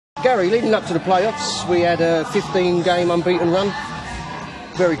Gary, leading up to the playoffs, we had a 15-game unbeaten run.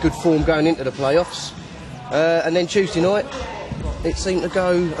 Very good form going into the playoffs. And then Tuesday night, it seemed to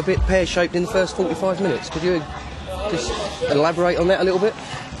go a bit pear-shaped in the first 45 minutes. Could you just elaborate on that a little bit?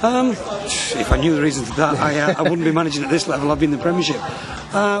 If I knew the reason for that, I wouldn't be managing at this level. I've been in the Premiership.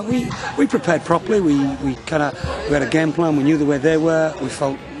 We prepared properly. We had a game plan. We knew the way they were. We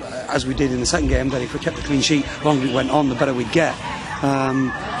felt, as we did in the second game, that if we kept the clean sheet, the longer it went on, the better we'd get.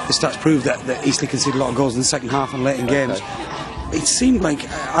 The stats proved that Eastleigh conceded a lot of goals in the second half and late in games. It seemed like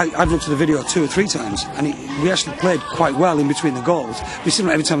I've looked at the video 2 or 3 times, and we actually played quite well in between the goals. It seemed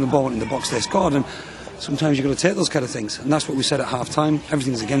like every time the ball went in the box, they scored. And sometimes you've got to take those kind of things, and that's what we said at half-time.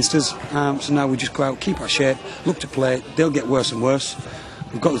 Everything's against us, so now we just go out, keep our shape, look to play. They'll get worse and worse.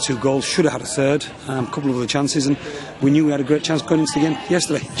 We've got the 2 goals, should have had a third, a couple of other chances, and we knew we had a great chance going into the game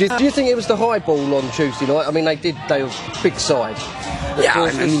yesterday. Do you think it was the high ball on Tuesday night? I mean, they were big side. Yeah,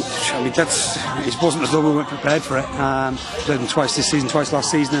 I mean it wasn't as though we weren't prepared for it. Played them twice this season, twice last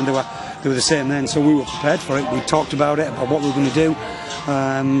season, and they were the same then, so we were prepared for it. We talked about it, about what we were going to do.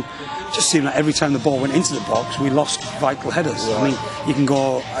 Just seemed like every time the ball went into the box, we lost vital headers. Right. I mean, you can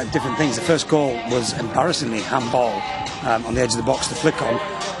go at different things. The first goal was embarrassingly handball on the edge of the box to flick on.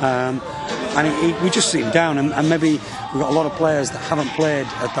 And we just seemed down, and maybe we've got a lot of players that haven't played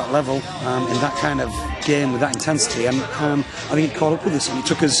at that level in that kind of game with that intensity, and I think it caught up with us, and it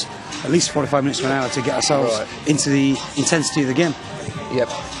took us at least 45 minutes to an hour to get ourselves into the intensity of the game. Yep.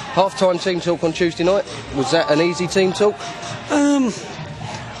 Half-time team talk on Tuesday night, was that an easy team talk?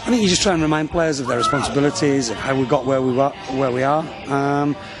 I think you just try and remind players of their responsibilities, of how we got where we are,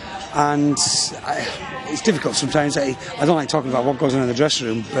 and it's difficult sometimes. I don't like talking about what goes on in the dressing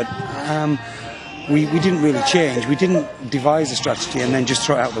room, but we didn't really change. We didn't devise a strategy and then just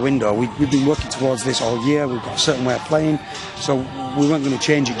throw it out the window. We've been working towards this all year. We've got a certain way of playing, so we weren't going to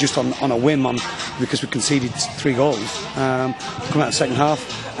change it just on a whim because we conceded 3 goals. Come out the second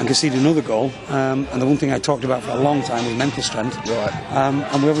half and conceded another goal, and the one thing I talked about for a long time was mental strength. Right.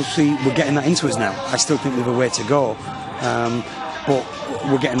 And we're getting that into us now. I still think we have a way to go, but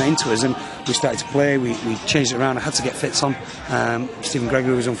we're getting that into us, and we started to play. We changed it around. I had to get Fitz on. Stephen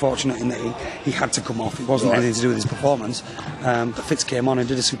Gregory was unfortunate in that he had to come off. It wasn't anything to do with his performance, but Fitz came on and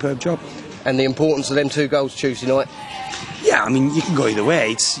did a superb job. And the importance of them 2 goals Tuesday night? Yeah, I mean, you can go either way.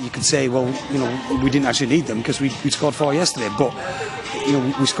 You could say, well, we didn't actually need them because we scored 4 yesterday, but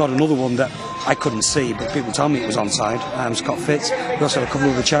we scored another one that I couldn't see, but people told me it was onside. Scott Fitz. We also had a couple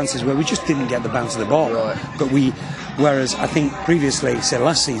of other chances where we just didn't get the bounce of the ball. Right. But whereas I think previously, say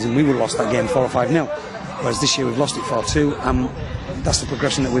last season, we would have lost that game 4 or 5-0. Whereas this year we've lost it 4-2, and that's the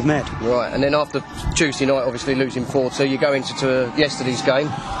progression that we've made. Right, and then after Tuesday night, obviously losing 4-2, you go into yesterday's game.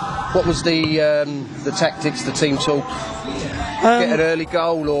 What was the tactics, the team talk? Get an early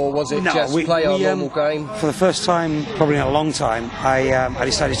goal, or was it just play our normal game? For the first time, probably in a long time, I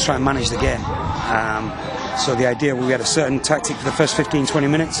decided to try and manage the game. So the idea, we had a certain tactic for the first 15-20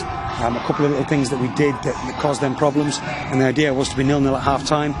 minutes, a couple of little things that we did that caused them problems, and the idea was to be 0-0 at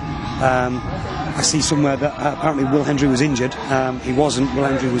half-time. I see somewhere that apparently Will Hendry was injured. He wasn't. Will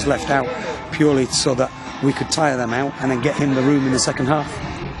Hendry was left out purely so that we could tire them out and then get him the room in the second half.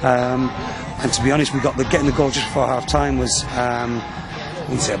 And to be honest, getting the goal just before half-time was, I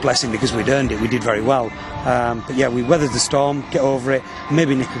wouldn't say a blessing because we'd earned it. We did very well. But yeah, we weathered the storm, get over it,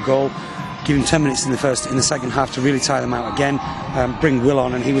 maybe nick a goal, give him 10 minutes in the second half to really tire them out again, bring Will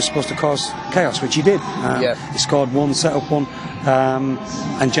on, and he was supposed to cause chaos, which he did. He scored 1, set up 1,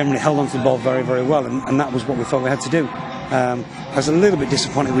 and generally held on to the ball very, very well, and that was what we thought we had to do. I was a little bit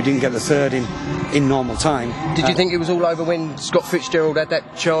disappointed we didn't get the third in normal time. Did you think it was all over when Scott Fitzgerald had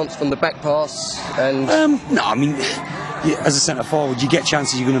that chance from the back pass? And no, I mean, as a centre forward, you get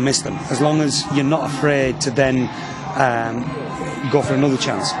chances, you're going to miss them. As long as you're not afraid to then go for another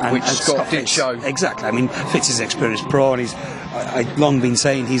chance. Which Scott did show. Exactly. I mean, Fitz is an experienced pro, and I've long been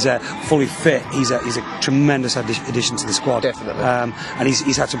saying he's fully fit. He's a tremendous addition to the squad. Definitely. And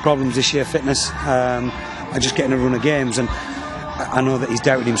he's had some problems this year, fitness. Just getting a run of games, and I know that he's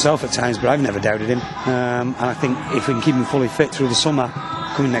doubted himself at times, but I've never doubted him. And I think if we can keep him fully fit through the summer,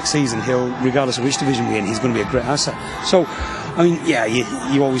 coming next season, regardless of which division we're in, he's going to be a great asset. So, I mean, yeah,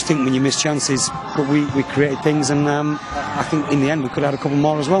 you always think when you miss chances, but we created things, and I think in the end we could have had a couple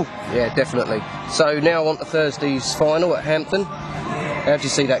more as well. Yeah, definitely. So now on to Thursday's final at Hampton. How do you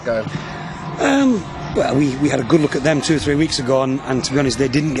see that going? Well, we had a good look at them 2 or 3 weeks ago, and to be honest, they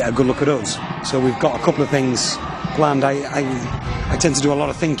didn't get a good look at us. So we've got a couple of things planned. I tend to do a lot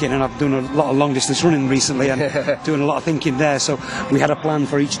of thinking, and I've done a lot of long distance running recently, and doing a lot of thinking there. So we had a plan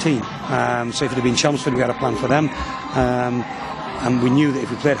for each team. So if it had been Chelmsford, we had a plan for them. and we knew that if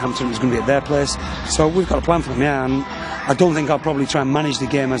we played Hampton, it was going to be at their place. So we've got a plan for them, yeah. And I don't think I'll probably try and manage the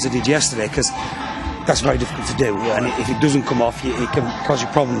game as I did yesterday, because that's very difficult to do, and if it doesn't come off, it can cause you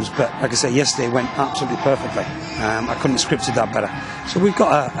problems. But like I say, yesterday went absolutely perfectly. I couldn't have scripted that better. So we've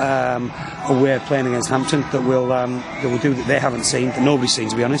got a way of playing against Hampton that we'll do that they haven't seen, that nobody's seen,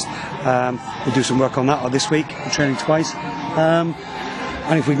 to be honest. We'll do some work on that this week. We're training twice.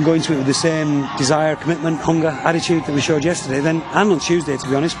 And if we can go into it with the same desire, commitment, hunger, attitude that we showed yesterday, then, and on Tuesday, to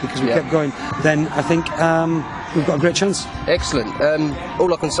be honest, because we kept going, then I think we've got a great chance. Excellent.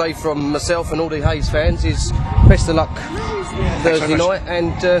 All I can say from myself and all the Hayes fans is best of luck Thursday night,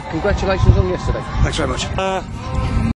 and congratulations on yesterday. Thanks very much.